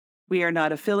We are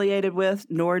not affiliated with,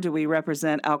 nor do we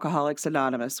represent Alcoholics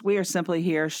Anonymous. We are simply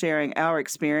here sharing our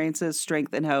experiences,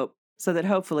 strength, and hope so that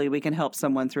hopefully we can help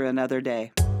someone through another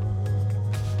day.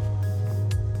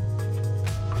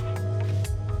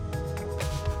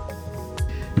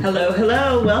 Hello,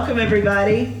 hello. Welcome,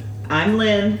 everybody. I'm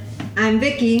Lynn. I'm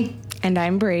Vicky. And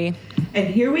I'm Bree. And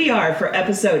here we are for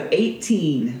episode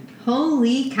 18.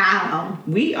 Holy cow.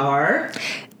 We are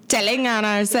telling on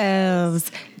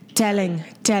ourselves. Telling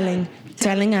on ourselves.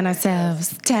 Telling on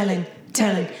ourselves.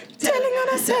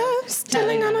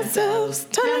 Telling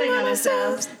on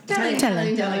ourselves.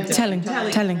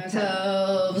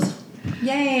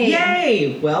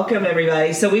 Yay! Welcome,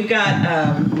 everybody. So we've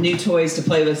got new toys to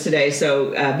play with today.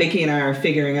 So Vicky and I are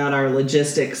figuring out our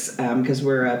logistics because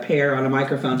we're a pair on a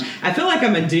microphone. I feel like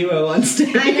I'm a duo on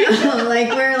stage. I know, like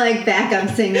we're like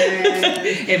backup singers.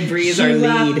 And Bree's our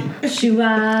lead.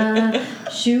 Shoo-ah,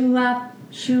 shoo-ah,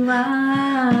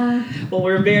 shoo-ah. Well,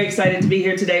 we're very excited to be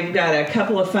here today. We've got a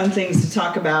couple of fun things to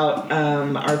talk about.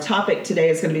 Our topic today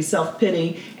is going to be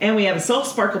self-pity, and we have a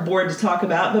self-sparkle board to talk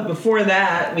about. But before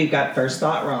that, we've got First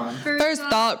Thought Wrong. First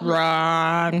thought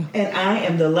wrong. And I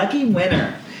am the lucky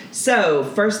winner. So,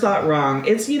 First Thought Wrong.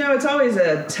 It's always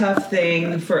a tough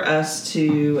thing for us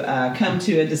to come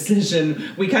to a decision.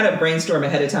 We kind of brainstorm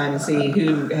ahead of time and see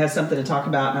who has something to talk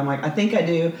about. And I'm like, I think I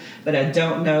do, but I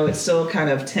don't know. It's still kind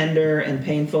of tender and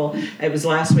painful. It was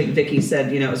last week, Vicky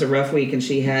said, it was a rough week, and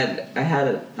I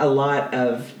had a lot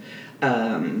of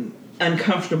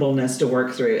uncomfortableness to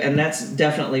work through, and that's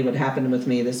definitely what happened with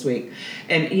me this week.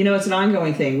 And it's an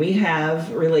ongoing thing. We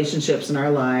have relationships in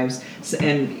our lives,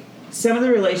 and some of the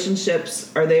relationships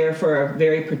are there for a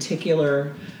very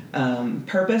particular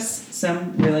purpose.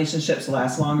 Some relationships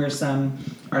last longer. Some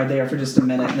are there for just a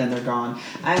minute and then they're gone.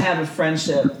 I have a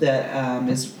friendship that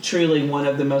is truly one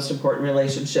of the most important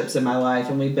relationships in my life,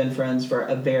 and we've been friends for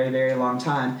a very, very long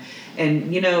time.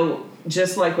 And,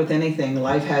 just like with anything,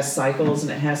 life has cycles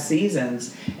and it has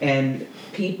seasons, and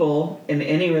people in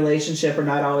any relationship are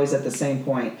not always at the same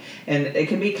point. And it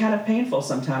can be kind of painful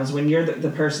sometimes when you're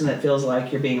the person that feels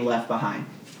like you're being left behind.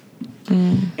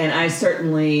 And I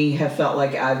certainly have felt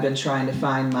like I've been trying to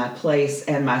find my place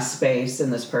and my space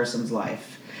in this person's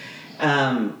life.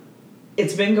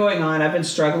 It's been going on. I've been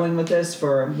struggling with this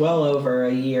for well over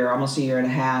a year, almost a year and a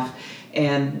half.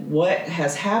 And what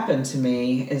has happened to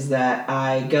me is that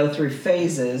I go through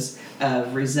phases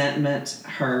of resentment,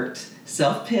 hurt,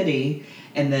 self-pity,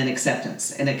 and then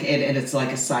acceptance. And it's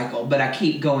like a cycle, but I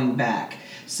keep going back.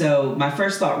 So my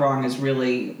first thought wrong is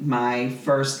really my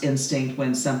first instinct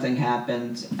when something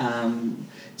happened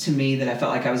to me that I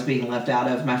felt like I was being left out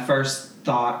of. My first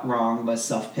thought wrong was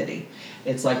self-pity.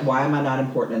 It's like, why am I not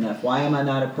important enough? Why am I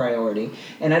not a priority?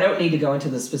 And I don't need to go into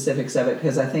the specifics of it,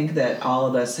 because I think that all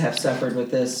of us have suffered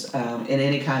with this in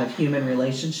any kind of human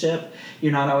relationship.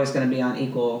 You're not always going to be on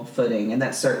equal footing, and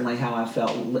that's certainly how I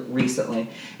felt recently.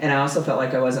 And I also felt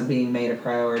like I wasn't being made a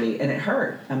priority, and it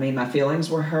hurt. I mean, my feelings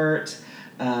were hurt.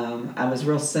 I was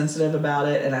real sensitive about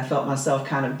it, and I felt myself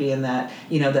kind of being that,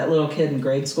 that little kid in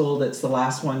grade school that's the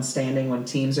last one standing when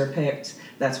teams are picked.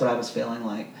 That's what I was feeling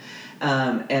like.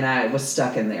 And I was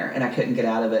stuck in there, and I couldn't get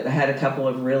out of it. I had a couple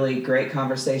of really great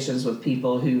conversations with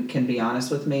people who can be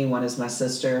honest with me. One is my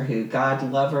sister, who, God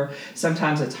love her.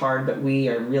 Sometimes it's hard, but we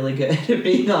are really good at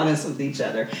being honest with each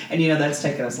other. And, that's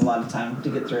taken us a lot of time to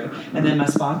get through. And then my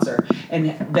sponsor.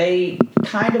 And they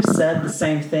kind of said the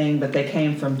same thing, but they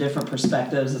came from different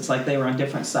perspectives. It's like they were on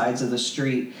different sides of the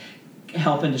street,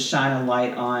 helping to shine a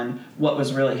light on what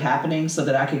was really happening so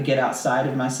that I could get outside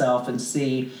of myself and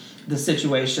see the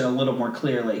situation a little more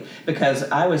clearly, because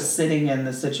I was sitting in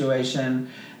the situation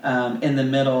in the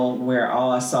middle where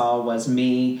all I saw was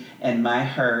me and my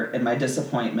hurt and my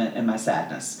disappointment and my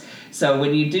sadness. So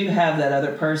when you do have that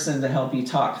other person to help you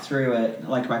talk through it,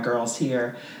 like my girls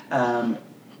here,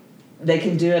 they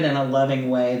can do it in a loving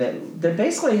way that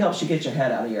basically helps you get your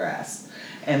head out of your ass.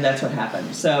 And that's what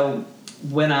happened. So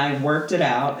when I worked it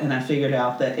out and I figured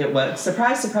out that it was,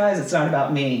 surprise, surprise, it's not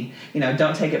about me.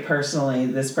 Don't take it personally.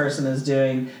 This person is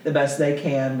doing the best they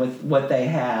can with what they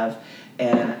have,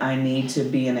 and I need to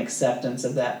be in acceptance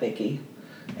of that, Vicky.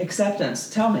 Acceptance.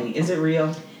 Tell me, is it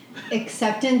real?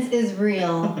 Acceptance is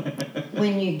real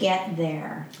when you get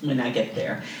there. When I get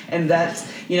there. And that's,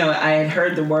 I had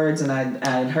heard the words, and I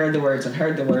had heard the words and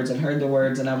heard the words and heard the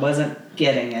words, and I wasn't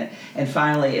getting it. And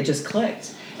finally, it just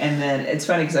clicked. And then it's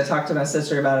funny because I talked to my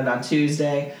sister about it on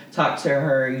Tuesday, talked to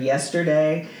her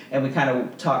yesterday, and we kind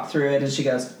of talked through it, and she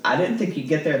goes, I didn't think you'd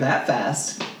get there that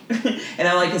fast. And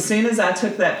I'm like, as soon as I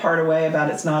took that part away about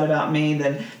it's not about me,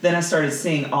 then I started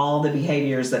seeing all the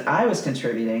behaviors that I was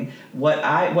contributing, what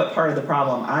part of the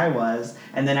problem I was,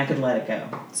 and then I could let it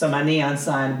go. So my neon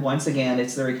sign, once again,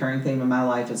 it's the recurring theme of my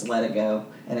life, is let it go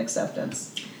and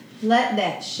acceptance. Let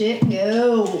that shit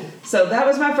go. So that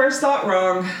was my first thought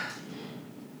wrong.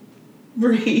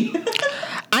 Bree.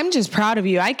 I'm just proud of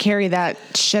you. I carry that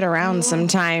shit around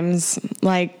sometimes.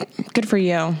 Like, good for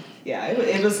you. Yeah,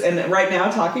 it was, and right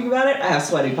now talking about it, I have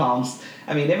sweaty palms.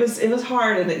 I mean, it was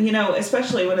hard, and you know,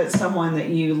 especially when it's someone that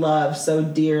you love so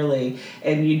dearly,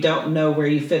 and you don't know where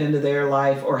you fit into their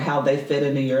life or how they fit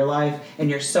into your life, and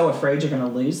you're so afraid you're going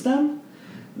to lose them.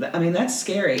 I mean, that's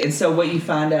scary. And so what you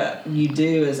find out you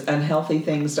do is unhealthy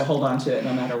things to hold on to it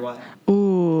no matter what.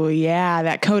 Ooh, yeah,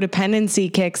 that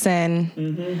codependency kicks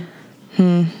in.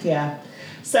 Yeah.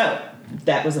 So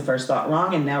that was the first thought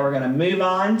wrong, and now we're going to move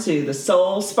on to the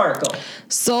Soul Sparkle.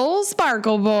 Soul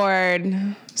Sparkle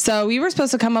board. So we were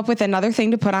supposed to come up with another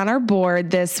thing to put on our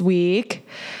board this week.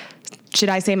 Should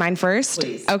I say mine first?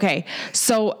 Please. Okay.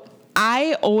 So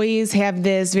I always have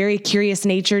this very curious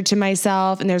nature to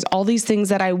myself, and there's all these things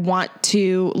that I want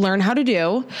to learn how to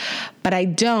do, but I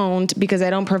don't because I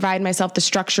don't provide myself the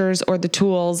structures or the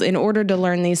tools in order to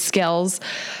learn these skills.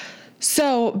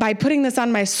 So by putting this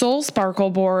on my Soul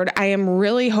Sparkle board, I am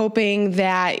really hoping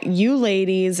that you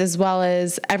ladies, as well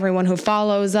as everyone who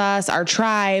follows us, our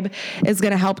tribe, is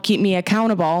going to help keep me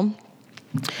accountable.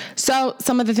 So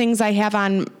some of the things I have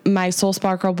on my Soul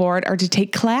Sparkle board are to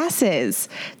take classes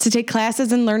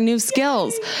and learn new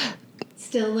skills.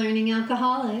 Still learning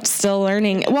alcoholic. Still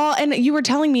learning. Well, and you were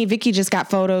telling me Vicky just got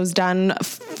photos done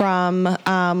from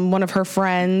one of her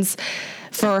friends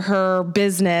for her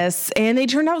business, and they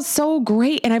turned out so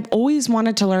great. And I've always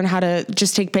wanted to learn how to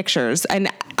just take pictures.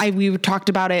 And we talked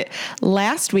about it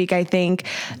last week, I think,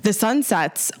 the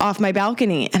sunsets off my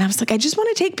balcony. And I was like, I just want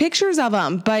to take pictures of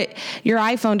them. But your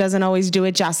iPhone doesn't always do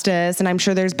it justice. And I'm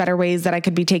sure there's better ways that I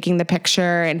could be taking the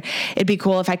picture. And it'd be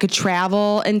cool if I could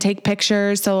travel and take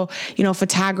pictures. So, you know,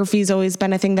 photography's always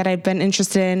been a thing that I've been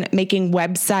interested in, making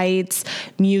websites,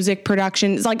 music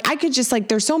production. It's like, I could just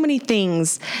there's so many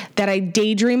things that I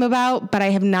daydream about, but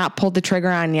I have not pulled the trigger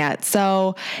on yet.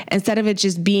 So instead of it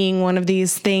just being one of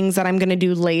these things that I'm going to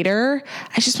do later,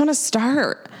 I just want to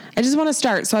start.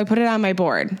 So I put it on my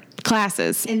board.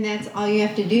 Classes. And that's all you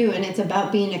have to do, and it's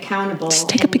about being accountable. Just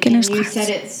take a beginner's class. You class. said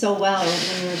it so well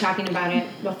when we were talking about it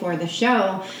before the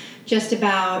show, just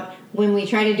about when we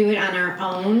try to do it on our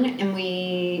own and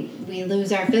we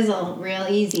lose our fizzle real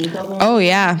easy. But when we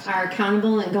are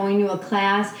accountable and going to a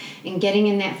class and getting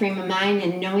in that frame of mind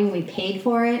and knowing we paid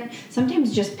for it,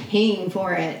 sometimes just paying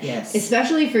for it. Yes.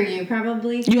 Especially for you,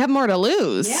 probably. You have more to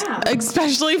lose. Yeah.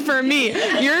 Especially for me.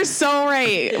 You're so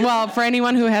right. Well, for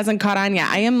anyone who hasn't caught on yet,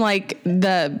 I am like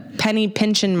the penny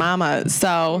pinching mama.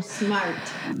 So Smart.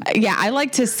 yeah, I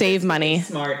like to save money.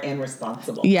 Smart and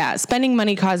responsible. Yeah, spending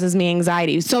money causes me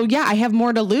anxiety. So yeah, I have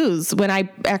more to lose when I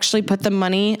actually put the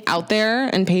money out there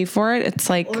and pay for it. It's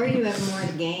like Or you have more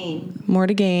to gain. more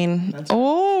to gain.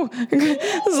 Oh,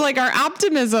 this is like our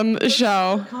optimism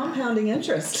show. Compounding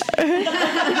interest.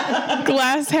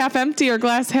 Glass half empty or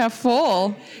glass half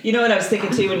full. You know what I was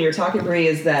thinking too when you were talking, Bree,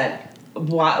 is that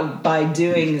by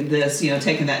doing this, you know,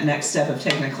 taking that next step of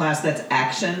taking a class, that's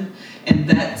action. And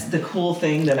that's the cool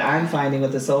thing that I'm finding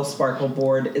with the Soul Sparkle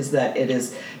board is that it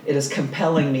is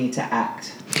compelling me to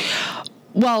act.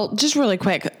 Well, just really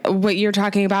quick, what you're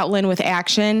talking about, Lynn, with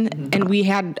action, and we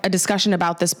had a discussion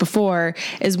about this before,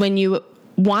 is when you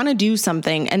want to do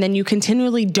something and then you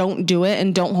continually don't do it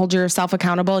and don't hold yourself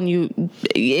accountable, and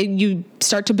you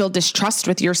start to build distrust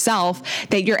with yourself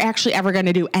that you're actually ever going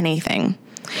to do anything.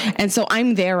 And so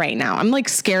I'm there right now. I'm like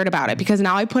scared about it because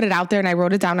now I put it out there and I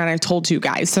wrote it down and I told you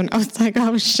guys. So now it's like,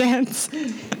 oh shit.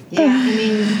 Yeah, I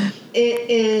mean, it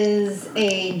is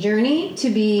a journey to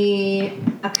be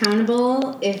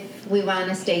accountable if we want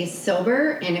to stay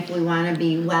sober and if we want to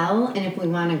be well and if we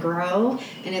want to grow.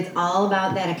 And it's all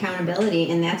about that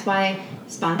accountability. And that's why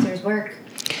sponsors work.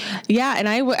 Yeah, and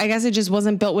I guess it just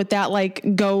wasn't built with that,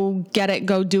 like, go get it,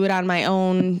 go do it on my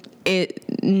own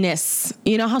itness.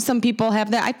 You know how some people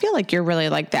have that? I feel like you're really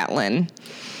like that, Lynn.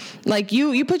 Like,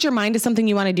 you put your mind to something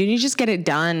you want to do, and you just get it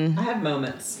done. I have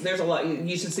moments. There's a lot.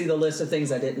 You should see the list of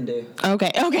things I didn't do.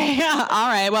 Okay. Yeah. All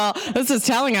right. Well, this is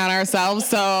telling on ourselves,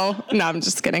 so no, I'm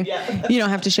just kidding. Yeah. You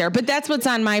don't have to share. But that's what's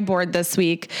on my board this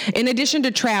week. In addition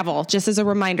to travel, just as a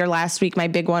reminder, last week my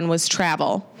big one was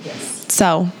travel. Yes.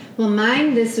 So. Well,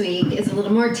 mine this week is a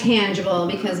little more tangible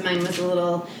because mine was a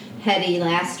little heady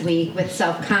last week with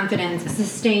self-confidence,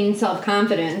 sustained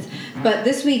self-confidence. But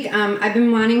this week, I've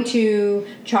been wanting to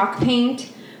chalk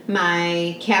paint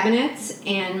my cabinets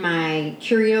and my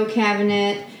curio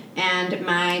cabinet and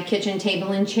my kitchen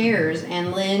table and chairs.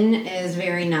 And Lynn is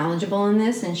very knowledgeable in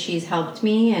this, and she's helped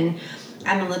me, and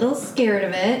I'm a little scared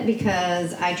of it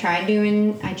because I tried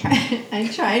painting. I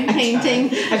tried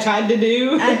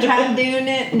doing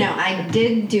it. No, I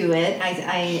did do it.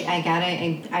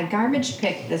 I garbage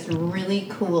picked this really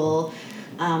cool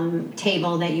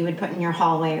table that you would put in your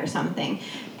hallway or something.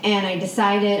 And I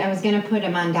decided I was going to put a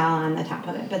mandala on the top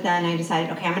of it. But then I decided,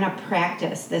 okay, I'm going to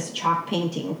practice this chalk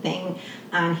painting thing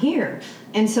on here.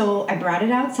 And so I brought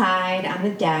it outside on the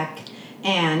deck,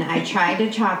 and I tried to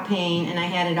chalk paint, and I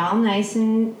had it all nice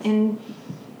and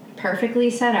perfectly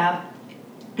set up.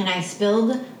 And I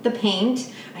spilled the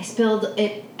paint. I spilled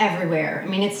it everywhere. I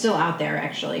mean, it's still out there,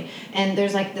 actually. And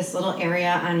there's like this little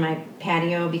area on my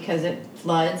patio because it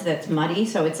floods that's muddy.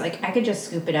 So it's like I could just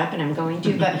scoop it up, and I'm going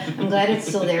to. But I'm glad it's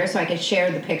still there so I could share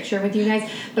the picture with you guys.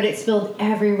 But it spilled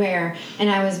everywhere.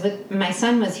 And my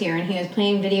son was here, and he was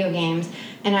playing video games.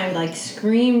 And I like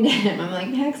screamed at him. I'm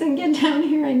like, Paxton, get down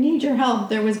here. I need your help.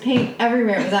 There was paint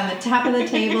everywhere. It was on the top of the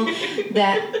table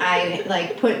that I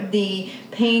like put the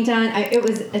paint on. It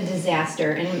was a disaster.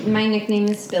 And my nickname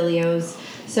is Spilios.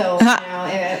 So,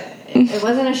 it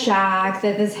wasn't a shock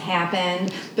that this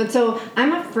happened. But so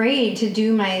I'm afraid to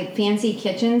do my fancy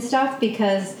kitchen stuff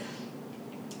because,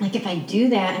 like, if I do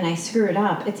that and I screw it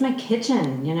up, it's my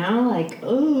kitchen, like,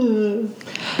 ooh.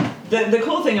 The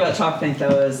cool thing about chalk paint,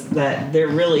 though, is that there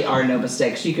really are no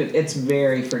mistakes. It's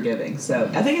very forgiving. So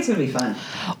I think it's going to be fun.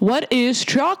 What is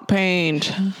chalk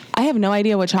paint? I have no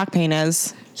idea what chalk paint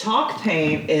is. Chalk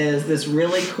paint is this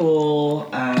really cool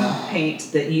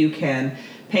paint that you can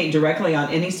paint directly on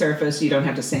any surface. You don't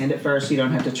have to sand it first. You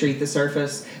don't have to treat the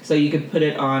surface. So you could put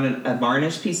it on a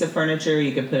varnished piece of furniture.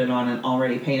 You could put it on an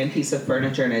already painted piece of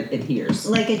furniture, and it adheres.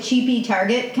 Like a cheapy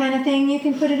Target kind of thing you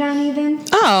can put it on even?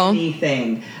 Oh.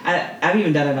 Anything. I've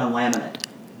even done it on laminate.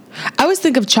 I always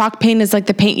think of chalk paint as like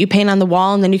the paint you paint on the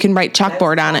wall, and then you can write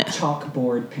chalkboard on it.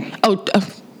 Chalkboard paint. Oh,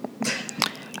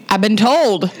 I've been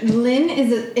told. Lynn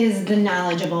is the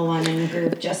knowledgeable one in the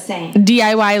group, just saying.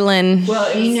 DIY Lynn.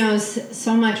 Well, she knows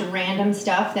so much random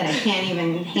stuff that I can't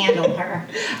even handle her.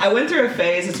 I went through a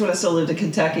phase, it's when I still lived in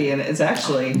Kentucky, and it's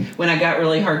actually when I got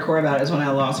really hardcore about it is when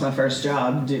I lost my first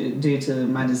job due to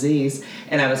my disease,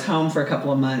 and I was home for a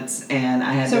couple of months, and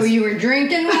I had So you were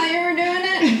drinking while you were doing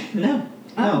it? No.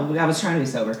 No, I was trying to be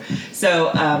sober.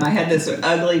 So I had this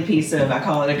ugly piece of, I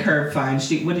call it a curb find.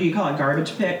 What do you call it,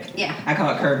 garbage pick? Yeah. I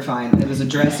call it curb find. It was a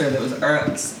dresser that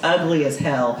was ugly as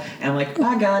hell. And I'm like,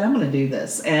 by God, I'm going to do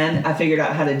this. And I figured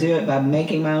out how to do it by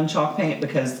making my own chalk paint,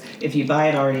 because if you buy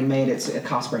it already made, it's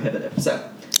cost prohibitive. So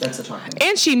that's the chalk paint.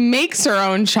 And she makes her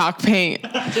own chalk paint.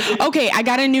 Okay, I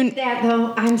got a new... That,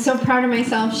 though, I'm so proud of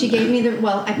myself. She gave me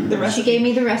she gave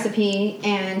me the recipe,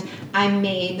 and I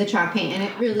made the chalk paint, and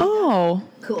it really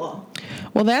cool.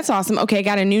 Well, that's awesome. Okay, I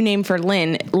got a new name for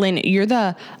Lynn. Lynn, you're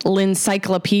the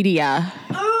Lynn-cyclopedia.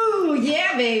 Oh,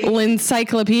 yeah, baby.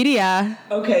 Lynn-cyclopedia.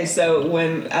 Okay, so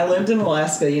when I lived in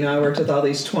Alaska, I worked with all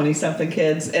these 20-something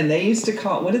kids, and they used to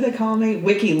what did they call me?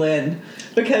 Wiki Lynn.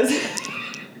 Because...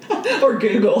 or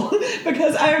Google,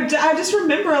 because I just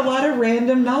remember a lot of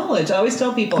random knowledge. I always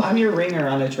tell people I'm your ringer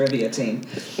on a trivia team.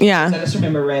 Yeah. So I just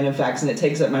remember random facts, and it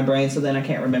takes up my brain, so then I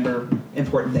can't remember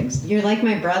important things. You're like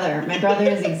my brother. My brother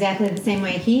is exactly the same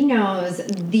way. He knows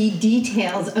the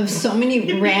details of so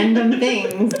many random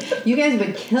things. You guys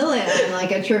would kill it on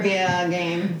like a trivia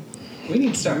game. We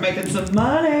need to start making some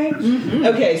money. Mm-hmm.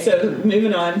 Okay, so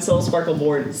moving on, Soul Sparkle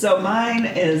board. So mine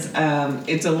is,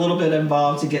 it's a little bit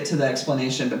involved to get to the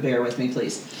explanation, but bear with me,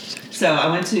 please. So I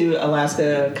went to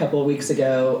Alaska a couple of weeks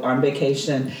ago on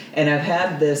vacation, and I've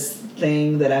had this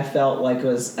thing that I felt like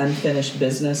was unfinished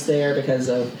business there because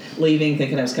of leaving,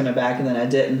 thinking I was coming back, and then I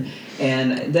didn't.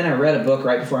 And then I read a book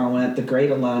right before I went, The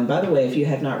Great Alone. By the way, if you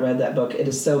have not read that book, it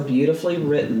is so beautifully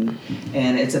written,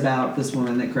 and it's about this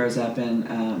woman that grows up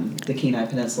in the Kenai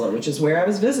Peninsula, which is where I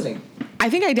was visiting. I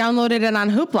think I downloaded it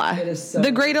on Hoopla. It is so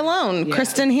The Great Alone, yeah.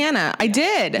 Kristen Hanna. I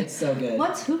did. It's so good.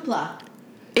 What's Hoopla?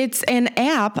 It's an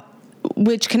app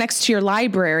which connects to your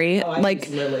library. Oh, I use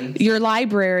Lily. Your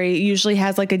library usually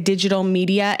has like a digital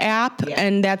media app,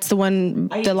 and that's the one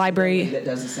the library that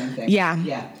does the same thing. Yeah.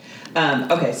 Yeah.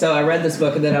 Okay, so I read this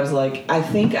book, and then I was like, I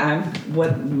think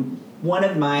one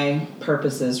of my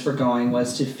purposes for going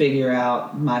was to figure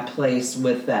out my place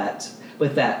with that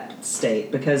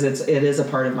state because it is a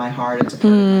part of my heart. It's a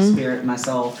part of my spirit and my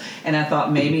soul. And I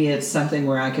thought maybe it's something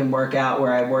where I can work out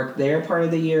where I work there part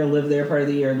of the year, live there part of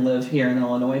the year, and live here in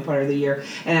Illinois part of the year.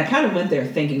 And I kind of went there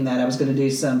thinking that I was going to do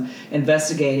some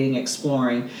investigating,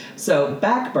 exploring. So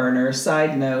back burner,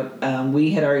 side note,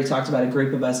 we had already talked about a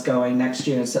group of us going next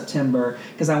year in September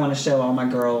because I want to show all my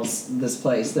girls this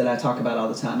place that I talk about all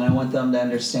the time. And I want them to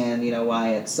understand, why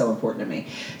it's so important to me.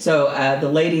 So the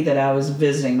lady that I was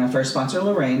visiting, my first sponsor,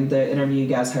 Lorraine, the interview you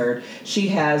guys heard, she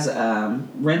has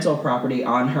rental property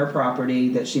on her property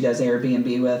that she does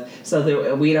Airbnb with.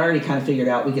 So we'd already kind of figured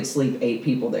out we could sleep 8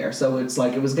 people there. So it's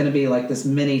like it was going to be like this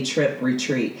mini trip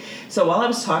retreat. So while I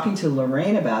was talking to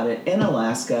Lorraine about it in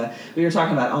Alaska, we were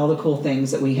talking about all the cool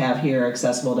things that we have here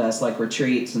accessible to us, like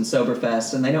retreats and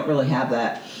Soberfest, and they don't really have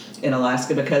that in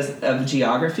Alaska because of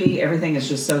geography. Everything is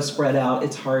just so spread out.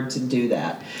 It's hard to do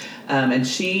that. And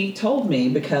she told me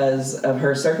because of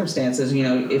her circumstances,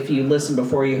 if you listen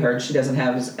before you heard, she doesn't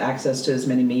have access to as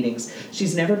many meetings.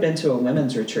 She's never been to a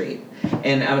women's retreat.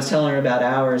 And I was telling her about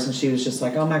ours, and she was just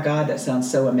like, oh, my God, that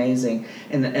sounds so amazing.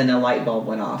 And a light bulb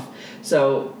went off.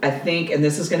 So I think, and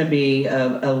this is going to be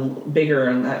a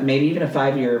bigger, maybe even a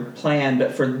 5-year plan,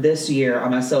 but for this year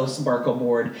on my Soul Sparkle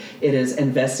board, it is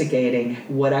investigating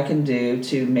what I can do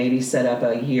to maybe set up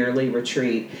a yearly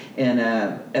retreat in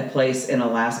a place in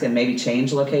Alaska and maybe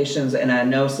change locations. And I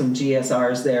know some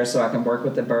GSRs there, so I can work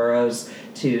with the boroughs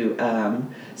to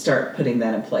start putting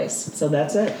that in place. So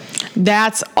that's it.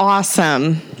 That's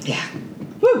awesome. Yeah.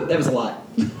 Woo, that was a lot.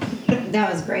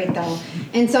 That was great, though.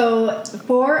 And so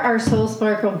for our Soul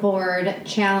Sparkle board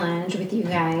challenge with you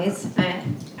guys,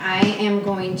 I am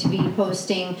going to be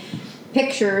posting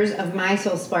pictures of my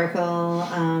Soul Sparkle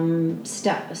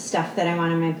stuff that I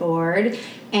want on my board.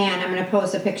 And I'm going to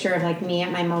post a picture of like me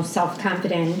at my most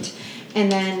self-confident. And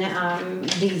then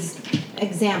these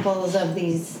examples of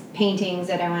these paintings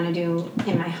that I want to do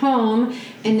in my home.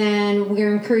 And then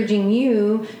we're encouraging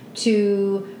you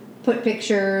to put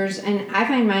pictures, and I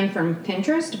find mine from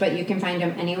Pinterest, but you can find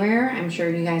them anywhere. I'm sure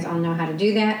you guys all know how to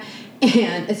do that.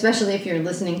 And especially if you're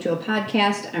listening to a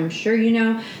podcast, I'm sure you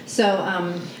know.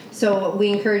 So we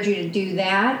encourage you to do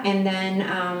that. And then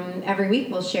every week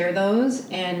we'll share those.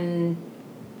 And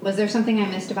was there something I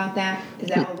missed about that? Is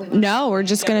that what we want? No, we're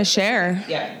just going to share.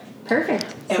 Yeah. Perfect.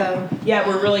 And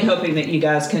we're really hoping that you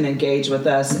guys can engage with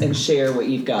us and share what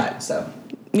you've got. So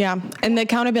yeah, and the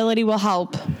accountability will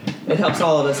help. It helps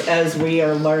all of us as we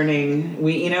are learning.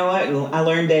 I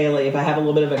learn daily. If I have a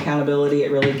little bit of accountability,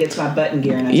 it really gets my butt in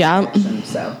gear in that direction.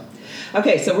 So,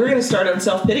 okay, so we're going to start on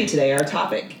self-pity today, our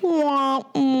topic.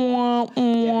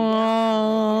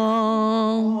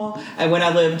 And when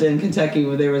I lived in Kentucky,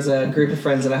 there was a group of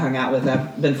friends that I hung out with.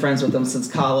 I've been friends with them since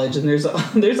college, and there's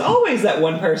always that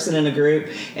one person in a group.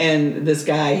 And this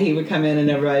guy, he would come in, and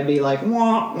everybody would be like,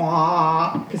 "Wah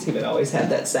wah," because he would always have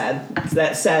that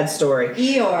sad story.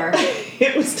 Eeyore.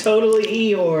 It was totally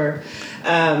Eeyore.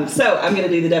 So I'm going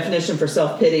to do the definition for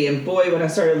self-pity. And boy, when I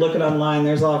started looking online,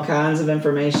 there's all kinds of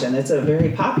information. It's a very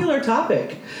popular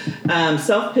topic.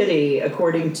 Self-pity,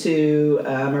 according to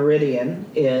Meridian,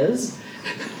 is...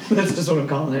 That's just what I'm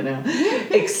calling it now.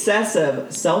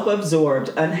 Excessive, self-absorbed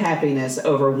unhappiness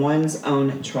over one's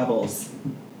own troubles.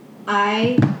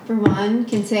 I, for one,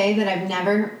 can say that I've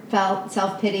never felt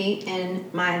self-pity in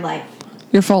my life.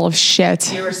 You're full of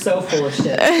shit. You are so full of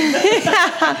shit.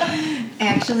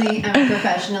 Actually, I'm a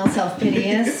professional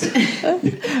self-pityist.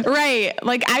 Right.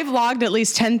 Like, I've logged at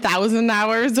least 10,000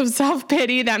 hours of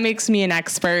self-pity. That makes me an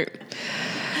expert.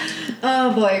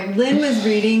 Oh, boy. Lynn was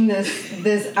reading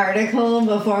this article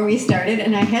before we started,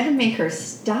 and I had to make her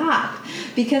stop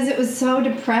because it was so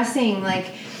depressing.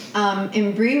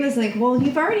 And Bree was like, well,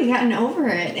 you've already gotten over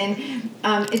it. And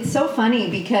it's so funny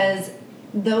because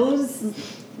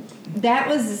that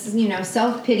was,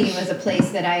 self-pity was a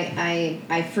place that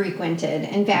I frequented.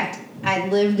 In fact, I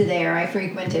lived there. I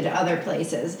frequented other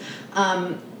places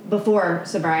before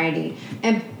sobriety.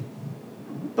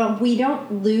 But we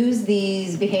don't lose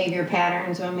these behavior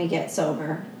patterns when we get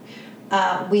sober.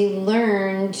 We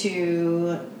learn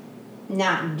to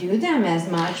not do them as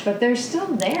much, but they're still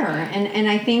there. And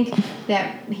I think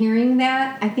that hearing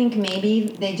that, I think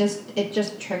maybe it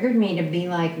just triggered me to be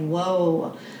like,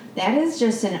 whoa, that is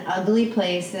just an ugly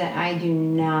place that I do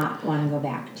not want to go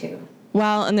back to.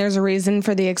 Well, and there's a reason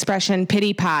for the expression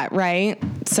pity pot, right?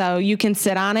 So you can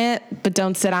sit on it, but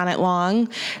don't sit on it long.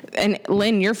 And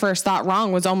Lynn, your first thought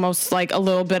wrong was almost like a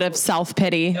little bit of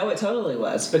self-pity. No, it totally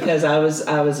was, because I was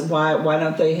why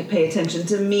don't they pay attention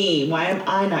to me? Why am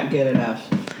I not good enough?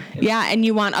 Yeah, and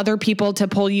you want other people to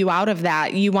pull you out of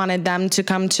that. You wanted them to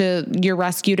come to your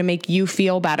rescue to make you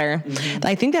feel better. Mm-hmm.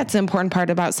 I think that's the important part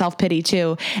about self-pity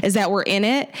too, is that we're in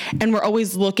it and we're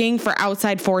always looking for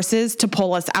outside forces to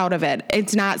pull us out of it.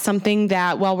 It's not something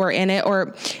that while we're in it,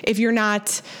 or if you're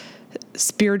not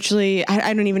spiritually,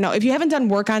 I don't even know. If you haven't done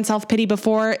work on self-pity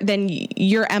before, then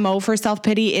your MO for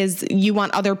self-pity is you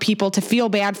want other people to feel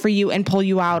bad for you and pull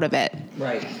you out of it.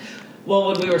 Right. Well,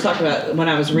 when we were talking about, when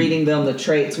I was reading them, the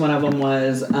traits, one of them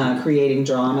was creating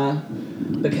drama,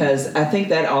 because I think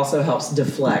that also helps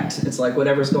deflect. It's like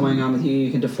whatever's going on with you,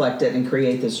 you can deflect it and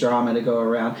create this drama to go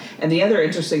around. And the other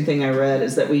interesting thing I read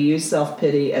is that we use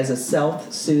self-pity as a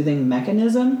self-soothing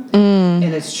mechanism.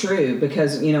 And it's true,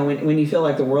 because, you know, when you feel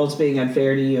like the world's being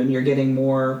unfair to you and you're getting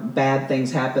more bad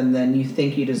things happen than you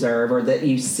think you deserve, or that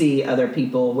you see other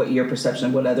people, what your perception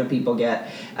of what other people get,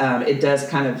 it does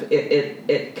kind of,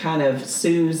 it kind of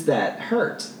soothes that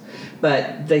hurt.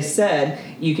 But they said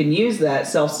you can use that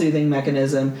self-soothing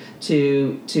mechanism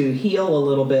to heal a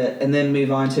little bit and then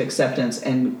move on to acceptance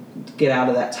and get out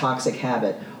of that toxic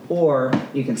habit. Or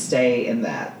you can stay in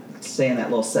that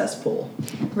little cesspool.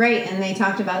 Right, and they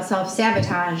talked about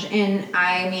self-sabotage, and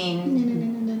I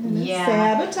mean, yeah.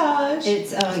 Sabotage.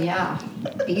 It's, oh yeah.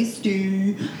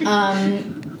 Beastie.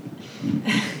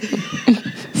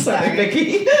 Sorry,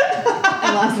 Vicki.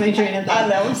 I lost my train of thought. I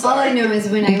know, I'm sorry. All I know is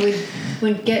when I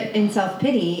would get in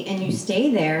self-pity and you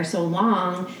stay there so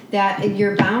long that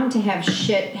you're bound to have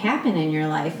shit happen in your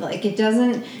life. Like, it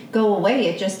doesn't go away.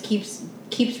 It just keeps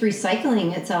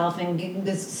recycling itself and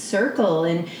this circle.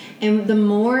 And the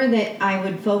more that I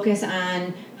would focus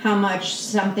on how much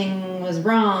something was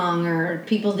wrong or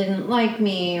people didn't like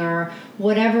me or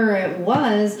whatever it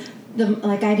was,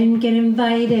 like I didn't get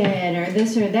invited or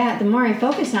this or that, the more I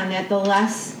focused on that, the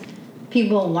less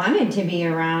people wanted to be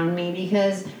around me,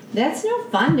 because that's no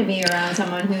fun to be around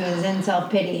someone who is in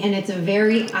self-pity, and it's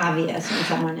very obvious when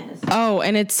someone is. Oh,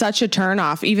 and it's such a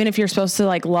turnoff. Even if you're supposed to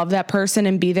like love that person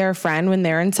and be their friend, when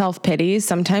they're in self-pity,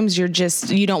 sometimes you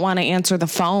don't want to answer the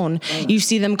phone. You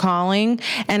see them calling,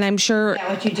 and I'm sure. Is that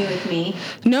what you do with me?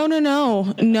 No,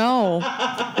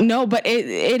 but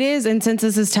it is. And since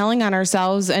this is telling on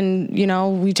ourselves, and you know,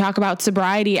 we talk about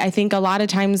sobriety, I think a lot of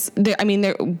times,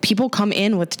 people come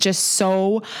in with just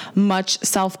so much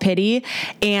self-pity,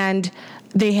 and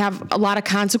they have a lot of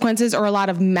consequences or a lot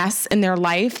of mess in their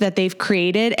life that they've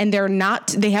created, and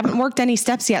they haven't worked any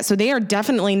steps yet. So they are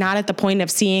definitely not at the point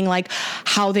of seeing like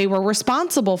how they were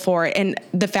responsible for it and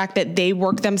the fact that they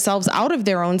work themselves out of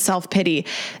their own self-pity.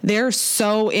 They're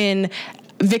so in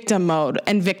victim mode,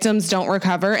 and victims don't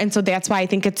recover. And so that's why I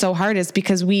think it's so hard, is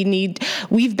because we've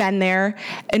been there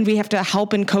and we have to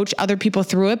help and coach other people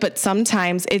through it. But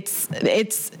sometimes it's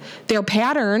their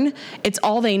pattern. It's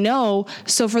all they know.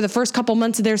 So for the first couple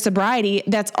months of their sobriety,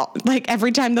 that's all, like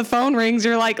every time the phone rings,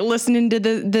 you're like listening to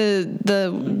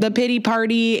the pity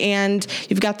party, and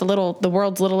you've got the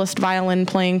world's littlest violin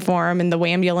playing for them, and the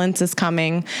wambulance is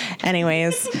coming.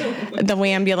 Anyways, the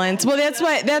wambulance. Well,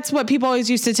 that's what people always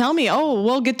used to tell me.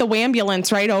 Oh, we'll get the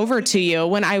wambulance right over to you,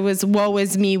 when I was woe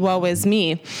is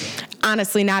me.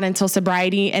 Honestly, not until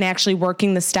sobriety and actually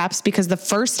working the steps, because the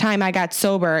first time I got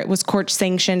sober, it was court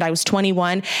sanctioned. I was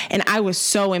 21, and I was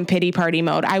so in pity party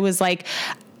mode. I was like,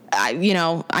 I'm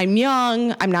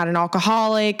young. I'm not an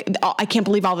alcoholic. I can't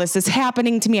believe all this is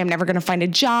happening to me. I'm never going to find a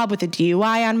job with a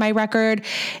DUI on my record.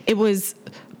 It was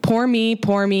poor me.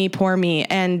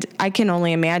 And I can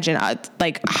only imagine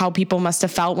like how people must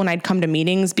have felt when I'd come to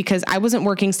meetings, because I wasn't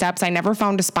working steps. I never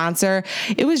found a sponsor.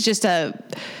 It was just a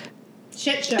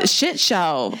shit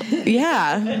show.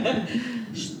 Yeah.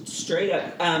 Straight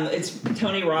up. It's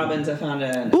Tony Robbins. I found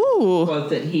a quote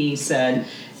that he said,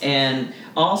 and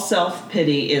all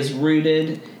self-pity is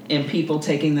rooted in people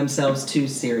taking themselves too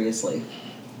seriously.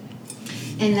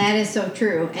 And that is so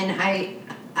true.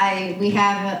 And we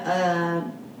have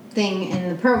a thing in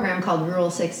the program called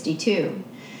Rule 62,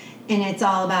 and it's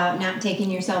all about not taking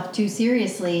yourself too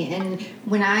seriously. And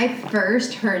when I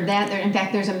first heard that,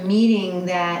 there's a meeting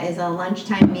that is a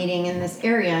lunchtime meeting in this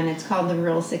area, and it's called the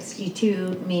Rule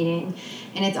 62 meeting,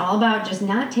 and it's all about just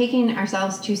not taking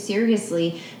ourselves too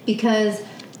seriously, because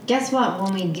guess what?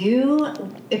 When we do,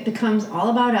 it becomes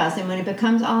all about us. And when it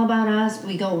becomes all about us,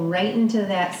 we go right into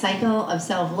that cycle of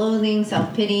self-loathing,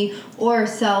 self-pity, or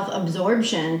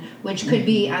self-absorption, which could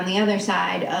be on the other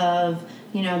side of,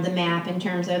 the map in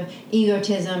terms of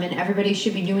egotism and everybody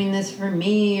should be doing this for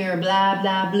me, or blah,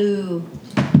 blah, blue.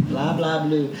 Blah, blah,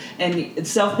 blue. And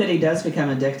self-pity does become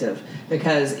addictive,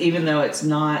 because even though it's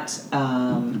not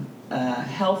a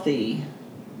healthy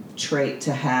trait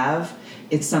to have,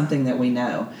 it's something that we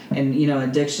know. And,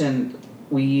 addiction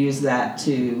we use that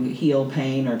to heal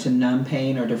pain or to numb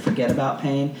pain or to forget about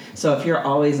pain. So if you're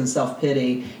always in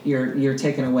self-pity, you're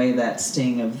taking away that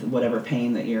sting of whatever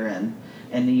pain that you're in.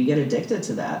 And you get addicted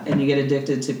to that. And you get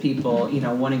addicted to people,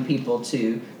 wanting people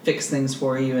to fix things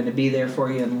for you and to be there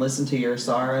for you and listen to your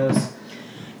sorrows.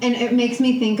 And it makes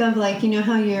me think of, like,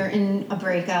 how you're in a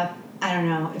breakup. I don't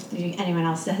know if anyone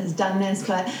else has done this,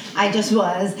 but I just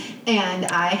was. And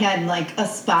I had, like, a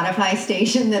Spotify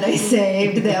station that I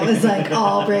saved that was, like,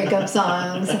 all breakup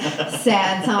songs,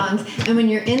 sad songs. And when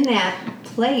you're in that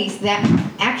place, that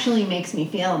actually makes me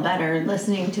feel better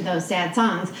listening to those sad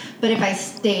songs. But if I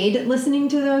stayed listening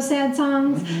to those sad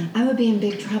songs, I would be in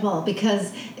big trouble,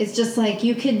 because it's just like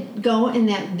you could go in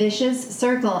that vicious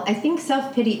circle. I think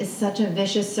self-pity is such a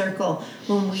vicious circle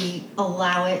when we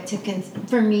allow it to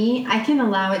for me, I can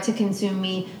allow it to consume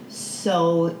me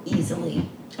so easily.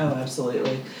 Oh,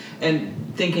 absolutely.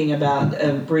 And thinking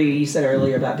about, Bree, you said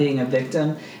earlier about being a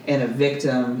victim, and a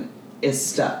victim is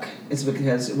stuck. It's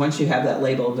because once you have that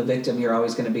label of a victim, you're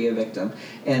always going to be a victim.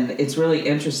 And it's really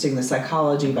interesting. The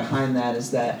psychology behind that is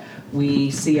that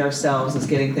we see ourselves as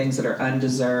getting things that are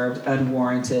undeserved,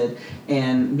 unwarranted,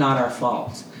 and not our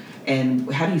fault.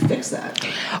 And how do you fix that?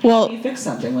 Well, how do you fix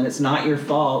something when it's not your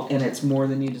fault and it's more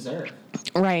than you deserve?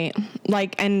 Right.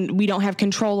 And we don't have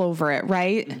control over it,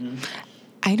 right? Mm-hmm.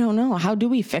 I don't know. How do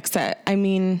we fix it? I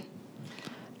mean,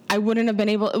 I wouldn't have been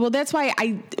able. Well, that's why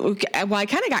I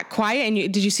kind of got quiet. And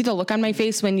did you see the look on my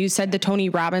face when you said the Tony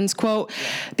Robbins quote?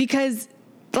 Yeah. Because,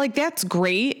 like, that's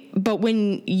great. But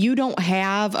when you don't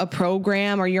have a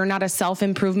program or you're not a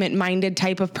self-improvement minded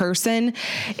type of person,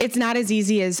 it's not as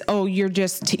easy as,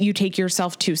 you take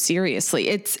yourself too seriously.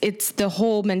 It's the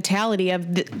whole mentality of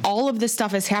all of this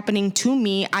stuff is happening to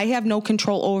me. I have no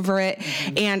control over it.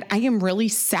 Mm-hmm. And I am really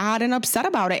sad and upset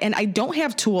about it. And I don't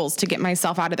have tools to get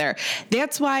myself out of there.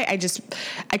 That's why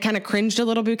I kind of cringed a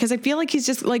little bit, because I feel like he's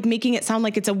just, like, making it sound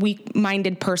like it's a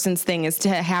weak-minded person's thing is to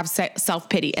have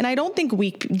self-pity. And I don't think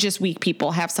weak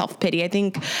people have self-pity. I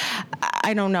think,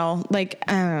 I don't know. Like,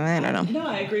 I don't know. No,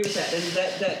 I agree with that. And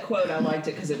that quote, I liked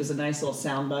it because it was a nice little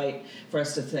soundbite for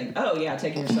us to think,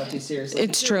 taking yourself too seriously.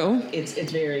 It's true. It's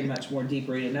very much more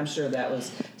deep-rooted. And I'm sure that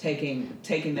was taking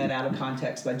that out of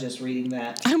context by just reading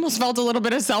that. I almost felt a little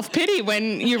bit of self-pity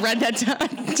when you read that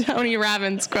Tony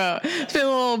Robbins quote. I feel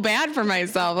a little bad for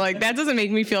myself. Like, that doesn't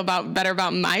make me feel better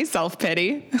about my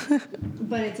self-pity.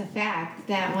 But it's a fact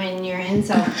that when you're in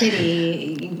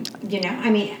self-pity,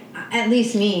 at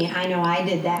least me, I know I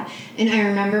did that. And I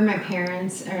remember my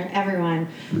parents, or everyone,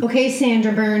 okay,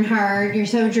 Sandra Bernhard, you're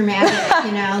so dramatic,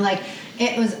 like,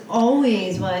 it was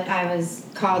always what I was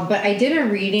called. But I did a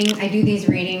reading. I do these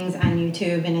readings on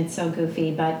YouTube, and it's so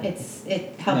goofy, but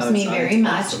it helps me very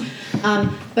much.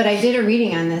 Awesome. But I did a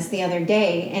reading on this the other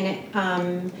day,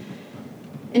 and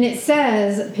it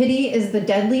says, pity is the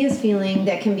deadliest feeling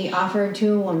that can be offered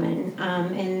to a woman.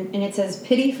 And it says,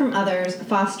 pity from others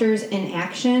fosters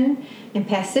inaction, and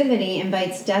passivity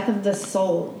invites death of the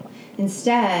soul.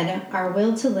 Instead, our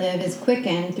will to live is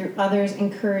quickened through others'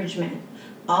 encouragement.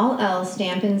 All else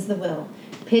dampens the will.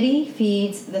 Pity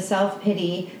feeds the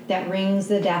self-pity that rings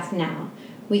the death knell.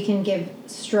 We can give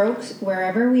strokes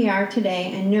wherever we are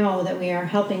today and know that we are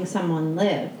helping someone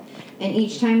live. And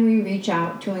each time we reach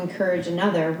out to encourage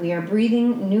another, we are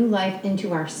breathing new life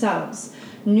into ourselves.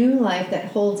 New life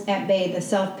that holds at bay the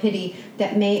self-pity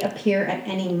that may appear at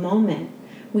any moment.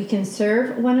 We can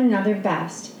serve one another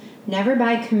best, never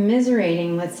by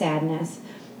commiserating with sadness,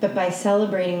 but by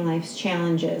celebrating life's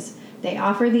challenges. They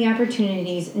offer the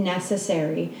opportunities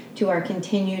necessary to our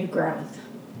continued growth.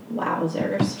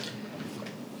 Wowzers.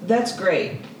 That's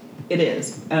great. It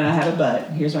is. And I have a but.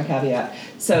 Here's my caveat.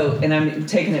 So, and I'm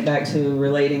taking it back to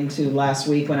relating to last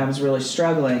week when I was really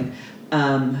struggling.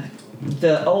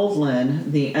 The old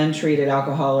Lynn, the untreated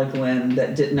alcoholic Lynn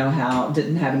that didn't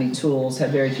have any tools, had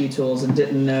very few tools, and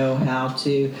didn't know how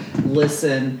to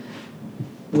listen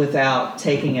without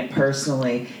taking it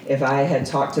personally. If I had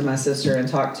talked to my sister and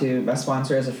talked to my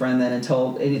sponsor as a friend then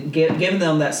and given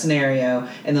them that scenario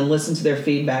and then listened to their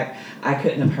feedback, I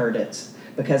couldn't have heard it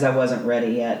because I wasn't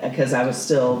ready yet, because I was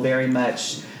still very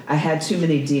much, I had too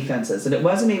many defenses. And it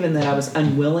wasn't even that I was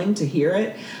unwilling to hear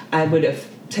it. I would have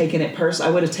taken it I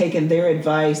would have taken their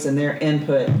advice and their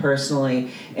input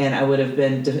personally, and I would have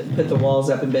been put the walls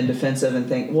up and been defensive and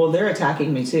think, well, they're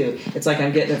attacking me too. It's like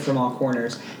I'm getting it from all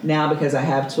corners. Now, because I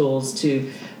have tools to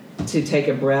take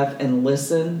a breath and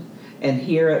listen and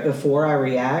hear it before I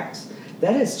react,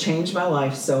 that has changed my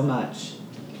life so much.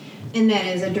 And that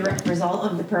is a direct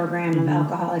result of the program of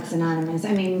Alcoholics Anonymous.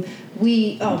 I mean,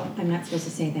 I'm not supposed to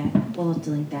say that. We'll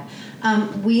delete that.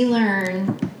 We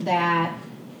learn that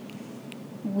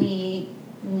we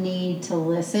need to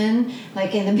listen.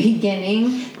 Like in the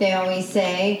beginning, they always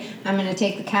say, I'm going to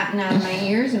take the cotton out of my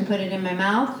ears and put it in my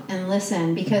mouth and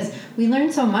listen, because we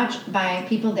learn so much by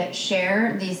people that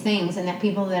share these things and that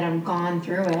people that have gone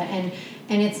through it.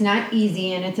 And it's not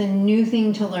easy, and it's a new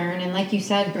thing to learn. And like you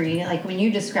said, Bree, like when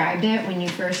you described it, when you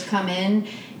first come in,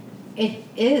 it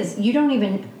is, you don't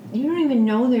even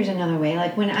know there's another way.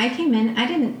 Like when I came in,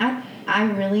 I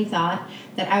really thought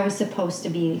that I was supposed to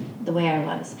be the way I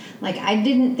was. Like I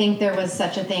didn't think there was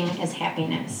such a thing as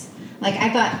happiness. Like I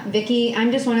thought, Vicki,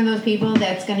 I'm just one of those people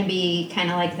that's going to be kind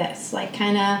of like this, like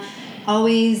kind of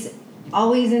always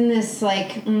in this,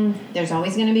 like, there's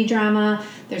always going to be drama.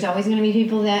 There's always going to be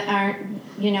people that aren't,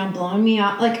 blowing me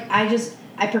off. Like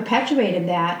I perpetuated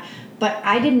that, but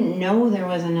I didn't know there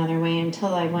was another way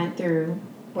until I went through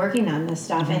working on this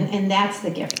stuff. And that's the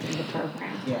gift of the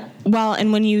program. Yeah. Well,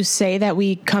 and when you say that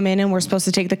we come in and we're supposed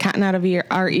to take the cotton out of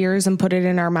our ears and put it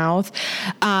in our mouth,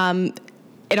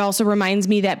 it also reminds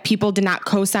me that people did not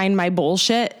co-sign my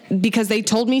bullshit because they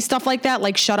told me stuff like that,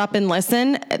 like shut up and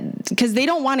listen, because they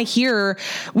don't want to hear.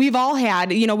 We've all had,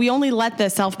 we only let the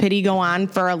self-pity go on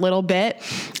for a little bit.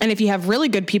 And if you have really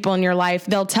good people in your life,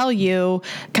 they'll tell you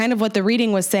kind of what the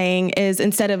reading was saying is,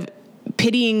 instead of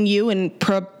pitying you and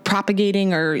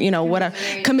propagating or, whatever,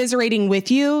 commiserating with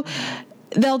you,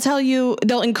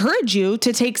 they'll encourage you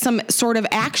to take some sort of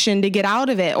action to get out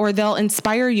of it, or they'll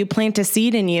inspire you, plant a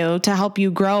seed in you to help you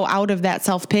grow out of that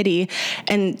self-pity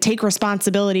and take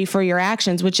responsibility for your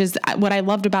actions, which is what I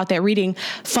loved about that reading.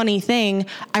 Funny thing,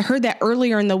 I heard that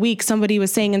earlier in the week, somebody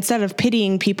was saying, instead of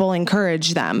pitying people,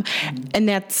 encourage them. And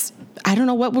that's, I don't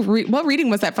know what reading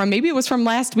was that from? Maybe it was from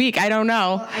last week. I don't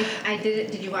know. Well, I did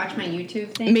it. Did you watch my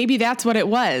YouTube thing? Maybe that's what it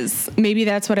was.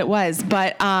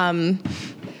 But,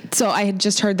 so I had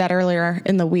just heard that earlier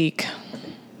in the week.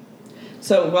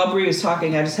 So while Bree was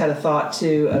talking, I just had a thought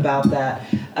too about that.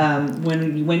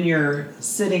 When you're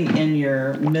sitting in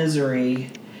your misery,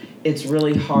 it's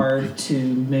really hard to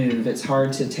move. It's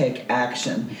hard to take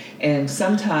action. And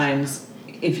sometimes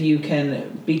if you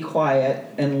can be quiet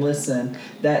and listen,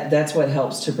 that's what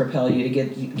helps to propel you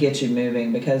to get you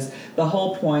moving. Because the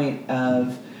whole point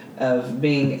of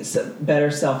being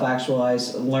better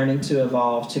self-actualized, learning to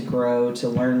evolve, to grow, to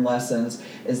learn lessons,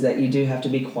 is that you do have to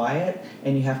be quiet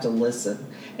and you have to listen.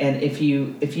 And if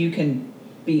you can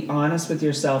be honest with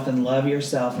yourself and love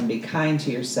yourself and be kind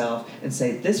to yourself and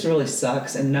say, this really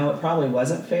sucks, and no, it probably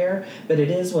wasn't fair, but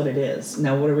it is what it is.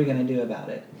 Now, what are we going to do about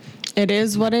it? It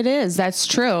is what it is. That's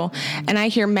true. And I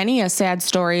hear many sad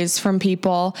stories from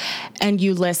people, and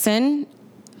you listen.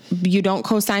 You don't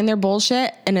co-sign their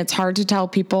bullshit, and it's hard to tell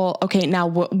people, okay, now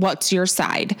what's your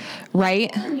side,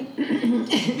 right?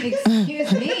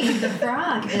 Excuse me, the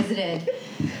frog visited.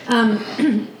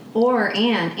 Or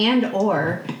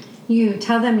you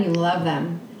tell them you love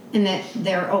them and that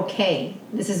they're okay.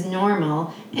 This is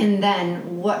normal. And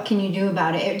then what can you do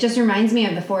about it? It just reminds me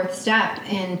of the fourth step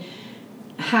and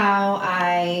how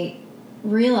I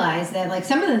realized that, like,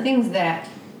 some of the things that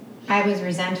I was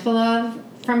resentful of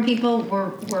from people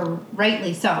were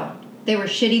rightly so. They were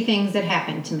shitty things that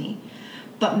happened to me.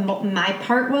 But my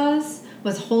part was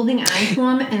holding on to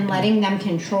them and letting them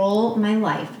control my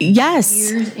life. Yes.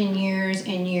 Years and years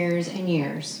and years and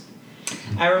years.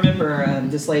 I remember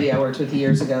this lady I worked with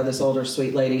years ago, this older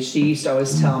sweet lady, she used to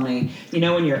always tell me,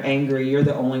 when you're angry, you're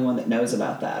the only one that knows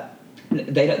about that.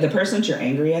 The person that you're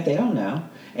angry at, they don't know.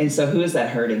 And so who is that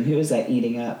hurting? Who is that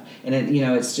eating up? And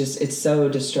it's so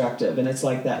destructive. And it's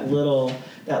like that little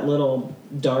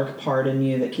dark part in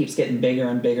you that keeps getting bigger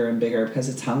and bigger and bigger because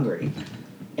it's hungry.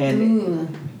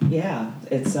 And yeah,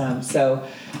 it's so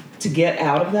to get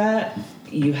out of that,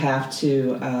 you have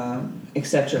to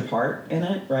accept your part in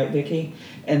it, right, Vicki?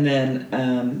 And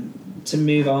then to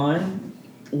move on,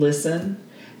 listen,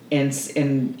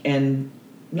 and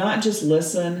not just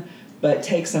listen, but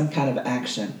take some kind of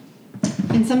action.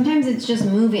 And sometimes it's just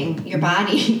moving your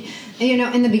body.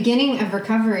 In the beginning of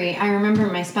recovery, I remember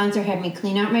my sponsor had me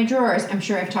clean out my drawers. I'm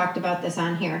sure I've talked about this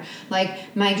on here.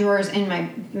 Like my drawers in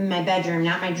my bedroom,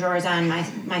 not my drawers on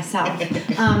myself.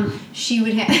 She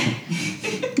would have...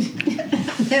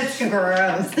 That's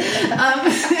gross.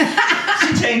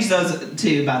 She changed those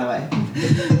too, by the way.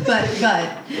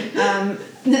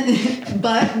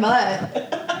 But...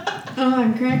 Oh,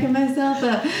 I'm cracking myself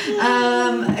up.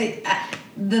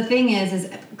 The thing is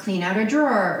clean out a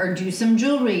drawer or do some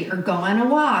jewelry or go on a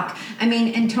walk.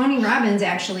 And Tony Robbins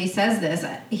actually says this.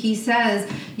 He says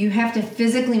you have to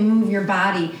physically move your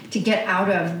body to get out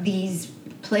of these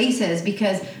places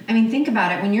because, think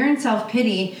about it. When you're in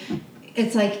self-pity,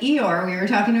 it's like Eeyore, we were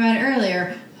talking about it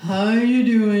earlier. How you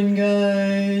doing,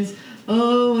 guys?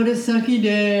 oh, what a sucky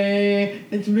day.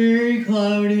 It's very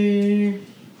cloudy.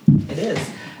 It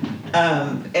is.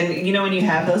 And you know, when you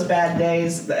have those bad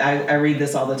days, I read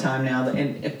this all the time now,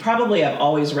 and probably I've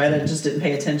always read it, just didn't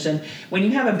pay attention. When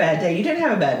you have a bad day, you didn't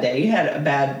have a bad day. You had a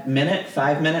bad minute,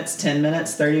 5 minutes, 10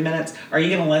 minutes, 30 minutes. Are you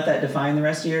going to let that define the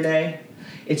rest of your day?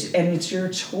 It's your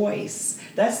choice.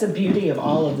 That's the beauty of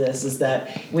all of this, is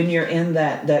that when you're in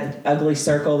that ugly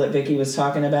circle that Vicki was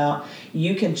talking about,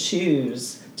 you can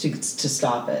choose to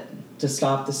stop it. To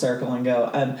stop the circle and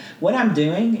go, what I'm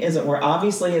doing isn't where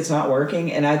obviously it's not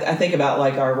working. And I think about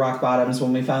like our rock bottoms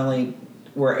when we finally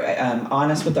were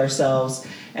honest with ourselves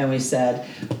and we said,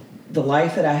 the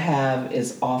life that I have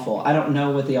is awful. I don't know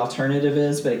what the alternative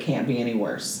is, but it can't be any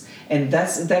worse. And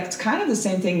that's kind of the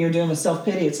same thing you're doing with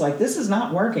self-pity. It's like, this is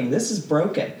not working. This is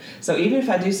broken. So even if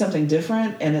I do something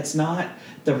different and it's not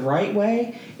the right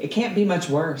way, it can't be much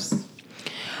worse.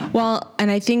 Well, and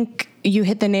I think you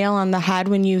hit the nail on the head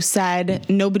when you said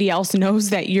nobody else knows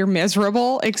that you're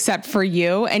miserable except for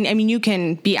you. And I mean, you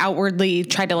can be outwardly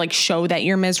try to like show that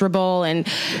you're miserable and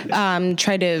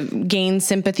try to gain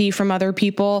sympathy from other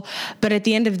people. But at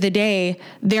the end of the day,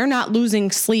 they're not losing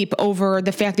sleep over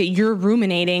the fact that you're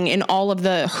ruminating in all of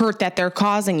the hurt that they're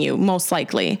causing you, most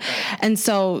likely. And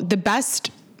so the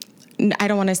best, I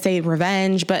don't want to say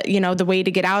revenge, but you know, the way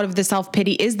to get out of the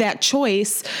self-pity is that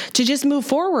choice to just move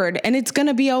forward, and it's going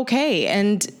to be okay.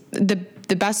 And the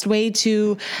best way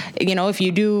to, you know, if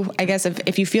you do, I guess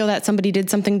if you feel that somebody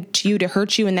did something to you to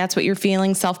hurt you and that's what you're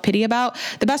feeling self-pity about,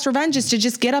 the best revenge is to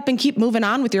just get up and keep moving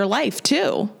on with your life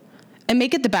too and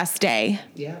make it the best day.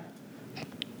 Yeah.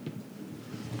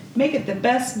 Make it the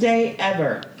best day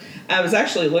ever. I was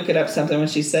actually looking up something when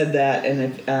she said that, and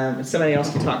if somebody else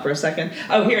can talk for a second.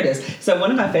 Oh, here it is. So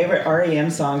one of my favorite REM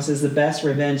songs is "The Best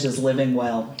Revenge is Living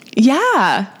Well."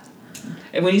 Yeah.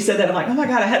 And when you said that, I'm like, oh my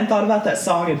God, I hadn't thought about that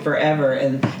song in forever.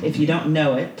 And if you don't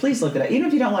know it, please look it up. Even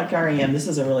if you don't like REM, this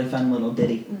is a really fun little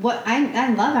ditty. What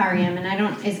I love REM, and I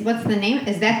don't. What's the name?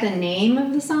 Is that the name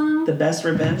of the song? The Best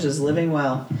Revenge is Living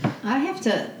Well. I have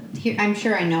to. I'm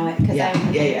sure I know it because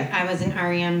I was an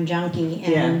REM junkie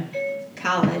in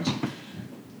college.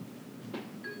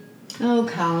 Oh,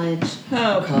 college.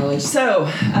 So,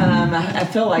 I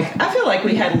feel like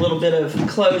we had a little bit of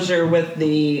closure with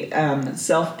the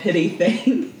self-pity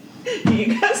thing.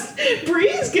 You guys,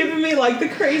 Bree's giving me like the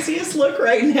craziest look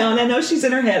right now, and I know she's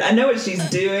in her head. I know what she's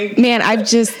doing. Man, I've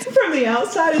just from the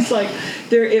outside, it's like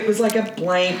it was like a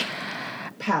blank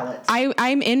palette.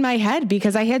 I'm in my head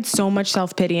because I had so much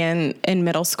self-pity in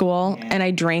middle school, and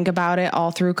I drank about it all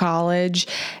through college.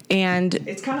 And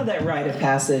it's kind of that rite of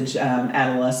passage,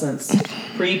 adolescence,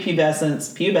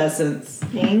 prepubescence, pubescence.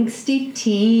 Angsty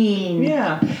teen.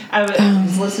 Yeah. I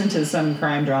was listening to some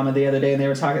crime drama the other day, and they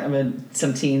were talking about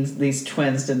some teens. These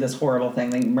twins did this horrible thing.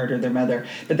 They murdered their mother.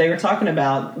 But they were talking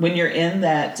about when you're in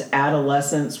that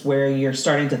adolescence where you're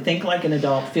starting to think like an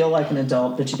adult, feel like an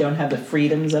adult, but you don't have the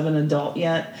freedoms of an adult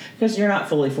yet because you're not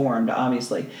fully formed,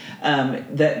 obviously.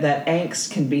 That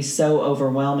angst can be so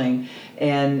overwhelming.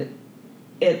 And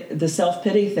the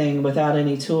self-pity thing without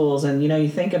any tools, and you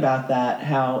think about that,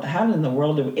 how in the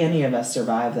world do any of us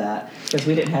survive that? Because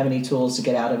we didn't have any tools to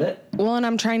get out of it. Well, and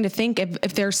I'm trying to think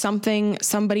if there's something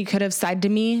somebody could have said to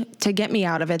me to get me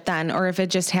out of it then, or if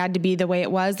it just had to be the way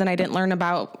it was and I didn't learn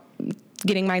about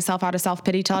getting myself out of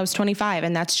self-pity till I was 25,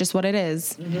 and that's just what it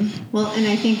is. Mm-hmm. Well, and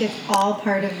I think it's all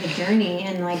part of the journey,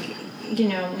 and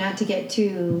not to get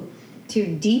too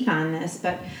deep on this,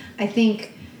 but I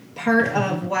think part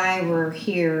of why we're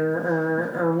here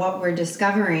or what we're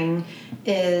discovering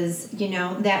is,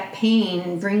 that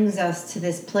pain brings us to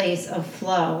this place of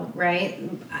flow, right?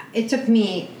 It took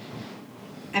me,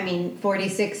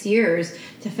 46 years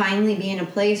to finally be in a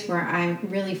place where I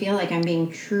really feel like I'm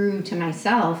being true to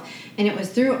myself. And it was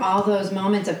through all those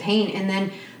moments of pain. And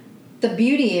then the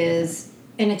beauty is,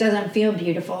 and it doesn't feel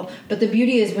beautiful, but the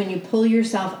beauty is when you pull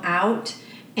yourself out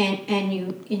and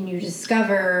you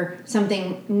discover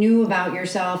something new about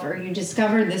yourself, or you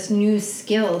discover this new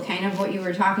skill, kind of what you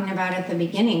were talking about at the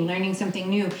beginning, learning something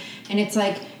new. And it's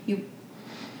like you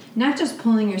not just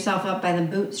pulling yourself up by the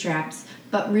bootstraps,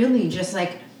 but really just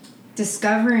like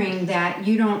discovering that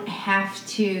you don't have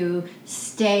to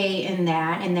stay in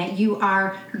that, and that you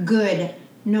are good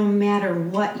no matter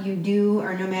what you do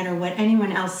or no matter what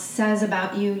anyone else says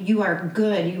about you. You are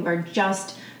good. You are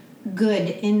just good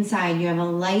inside. You have a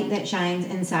light that shines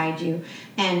inside you.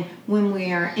 And when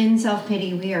we are in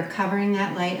self-pity, we are covering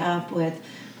that light up with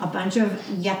a bunch of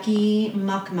yucky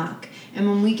muck. And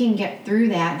when we can get through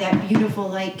that, that beautiful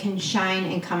light can shine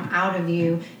and come out of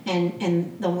you,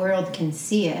 and the world can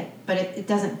see it. But it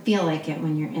doesn't feel like it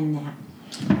when you're in that.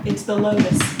 It's the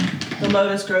lotus. The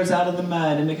lotus grows out of the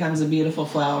mud and becomes a beautiful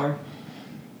flower.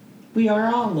 We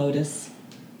are all lotus.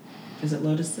 Is it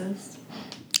lotuses?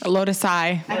 Lotus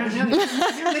Eye. I don't know.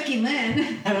 You're Vicki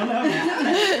Lynn. I don't know now.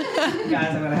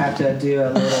 Guys, I'm going to have to do a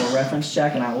little reference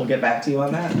check, and I will get back to you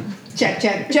on that. Check.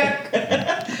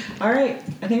 All right.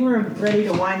 I think we're ready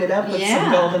to wind it up with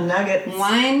some golden nuggets.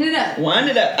 Wind it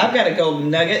up. I've got a golden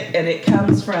nugget, and it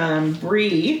comes from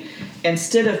Bree.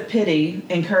 Instead of pity,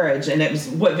 encourage. And it was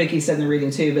what Vicki said in the reading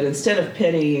too, but instead of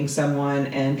pitying someone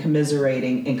and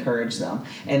commiserating, encourage them.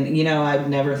 And, I've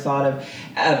never thought of,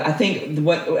 I think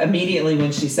what immediately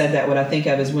when she said that, what I think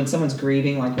of is when someone's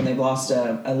grieving, like when they've lost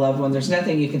a loved one, there's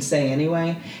nothing you can say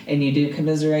anyway, and you do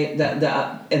commiserate.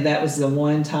 And that was the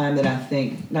one time that I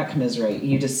think, not commiserate,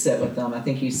 you just sit with them. I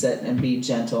think you sit and be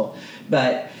gentle.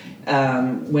 But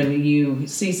when you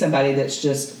see somebody that's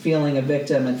just feeling a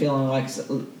victim and feeling like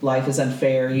life is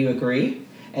unfair, you agree,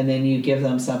 and then you give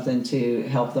them something to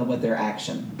help them with their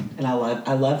action. And I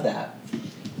love that.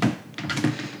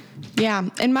 Yeah,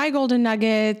 and my golden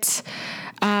nugget,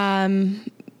 I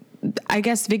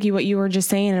guess, Vicki, what you were just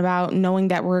saying about knowing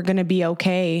that we're going to be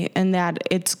okay and that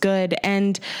it's good,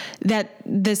 and that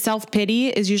the self-pity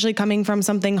is usually coming from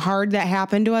something hard that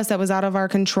happened to us that was out of our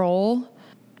control,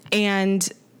 and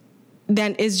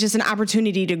then is just an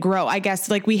opportunity to grow. I guess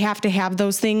like we have to have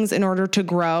those things in order to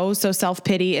grow. So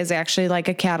self-pity is actually like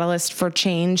a catalyst for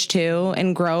change too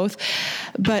and growth.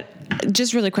 But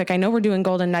just really quick, I know we're doing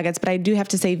golden nuggets, but I do have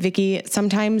to say, Vicki,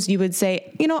 sometimes you would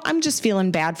say, I'm just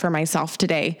feeling bad for myself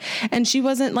today. And she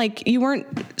wasn't like, you weren't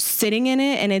sitting in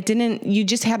it and you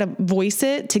just had to voice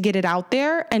it to get it out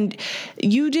there. And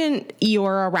you didn't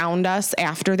Eeyore around us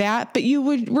after that, but you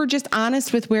were just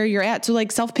honest with where you're at. So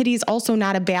like self-pity is also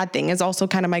not a bad thing. It's also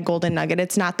kind of my golden nugget.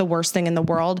 It's not the worst thing in the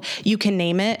world. You can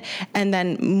name it and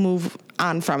then move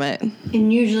on from it.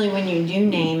 And usually when you do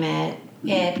name it,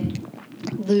 it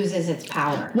loses its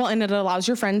power. Well, and it allows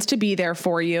your friends to be there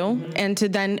for you and to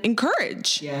then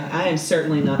encourage. Yeah, I am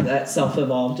certainly not that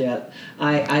self-evolved yet.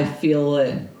 I feel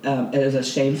it as a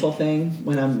shameful thing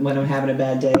when I'm having a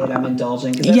bad day and I'm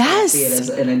indulging. Because I see it as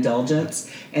an indulgence,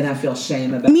 and I feel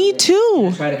shame about it. Me too.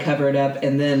 I try to cover it up,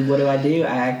 and then what do? I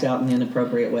act out in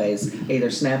inappropriate ways.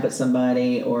 Either snap at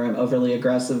somebody, or I'm overly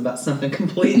aggressive about something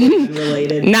completely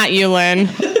unrelated. Not you, Lynn.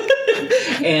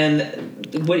 And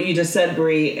what you just said,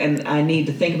 Bree, and I need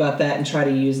to think about that and try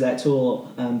to use that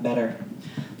tool better.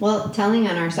 Well, telling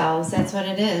on ourselves, that's what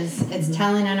it is. It's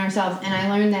telling on ourselves. And I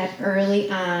learned that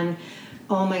early on.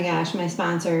 Oh my gosh, my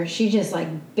sponsor, she just like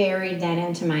buried that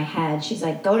into my head. She's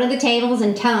like, go to the tables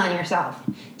and tell on yourself.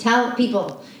 Tell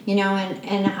people,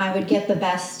 and I would get the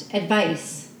best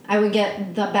advice. I would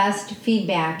get the best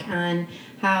feedback on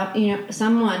how,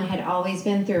 someone had always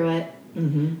been through it.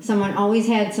 Mm-hmm. Someone always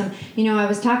had some, I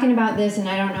was talking about this, and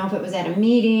I don't know if it was at a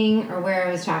meeting or where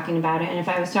I was talking about it. And if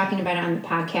I was talking about it on the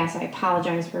podcast, I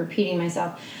apologize for repeating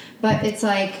myself. But it's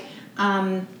like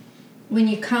when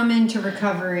you come into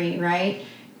recovery, right,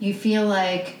 you feel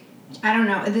like, I don't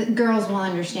know, the girls will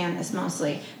understand this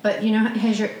mostly, but,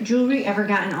 has your jewelry ever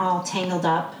gotten all tangled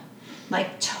up?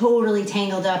 Like totally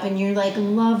tangled up, and you're like,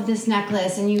 love this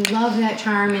necklace and you love that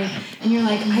charm, and you're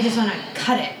like, I just want to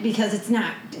cut it because it's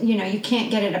not, you can't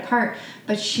get it apart.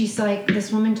 But she's like, this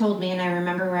woman told me, and I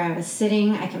remember where I was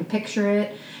sitting, I can picture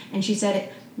it, and she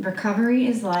said, recovery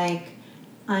is like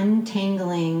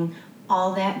untangling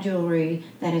all that jewelry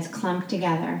that is clumped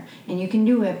together, and you can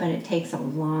do it, but it takes a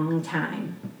long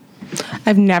time.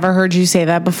 I've never heard you say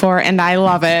that before, and I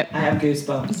love it. I have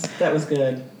goosebumps. That was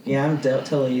good. Yeah, I'm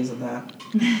totally using that.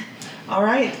 All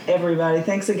right, everybody.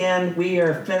 Thanks again. We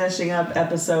are finishing up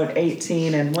episode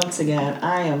 18. And once again,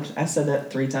 I said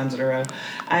that 3 times in a row.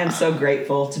 I am so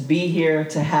grateful to be here,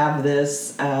 to have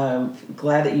this.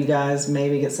 Glad that you guys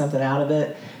maybe get something out of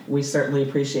it. We certainly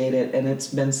appreciate it. And it's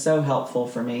been so helpful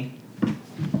for me.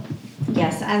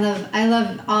 Yes, I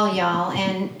love all y'all,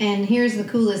 and here's the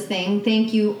coolest thing.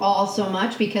 Thank you all so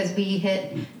much, because we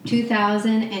hit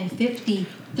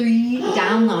 2,053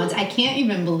 downloads. I can't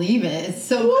even believe it. It's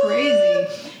so crazy.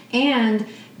 And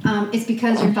it's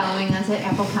because you're following us at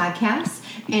Apple Podcasts,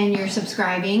 and you're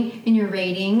subscribing, and you're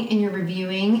rating, and you're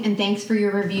reviewing, and thanks for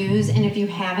your reviews. And if you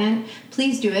haven't,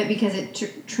 please do it, because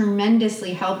it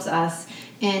tremendously helps us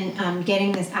in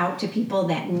getting this out to people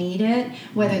that need it,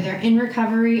 whether they're in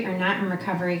recovery or not in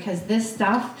recovery, because this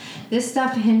stuff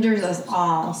hinders us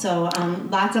all. So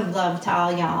lots of love to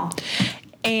all y'all.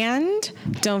 And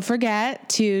don't forget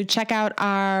to check out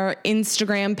our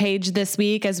Instagram page this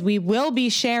week, as we will be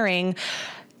sharing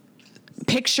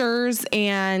pictures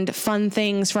and fun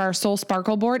things for our Soul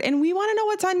Sparkle board. And we want to know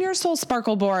what's on your Soul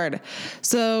Sparkle board.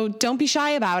 So don't be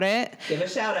shy about it. Give a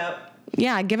shout out.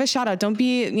 Yeah, give a shout out. Don't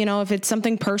be, if it's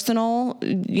something personal,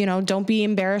 don't be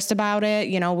embarrassed about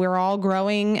it. We're all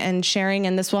growing and sharing,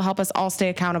 and this will help us all stay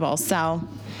accountable. So,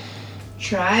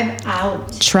 tribe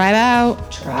out. Tribe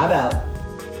out. Tribe out.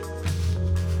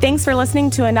 Thanks for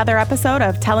listening to another episode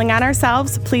of Telling on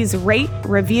Ourselves. Please rate,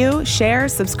 review, share,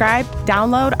 subscribe,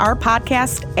 download our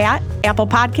podcast at Apple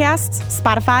Podcasts,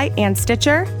 Spotify, and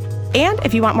Stitcher. And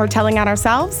if you want more Telling on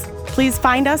Ourselves, please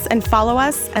find us and follow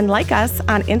us and like us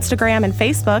on Instagram and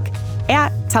Facebook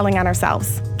at Telling on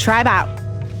Ourselves. Tribe out.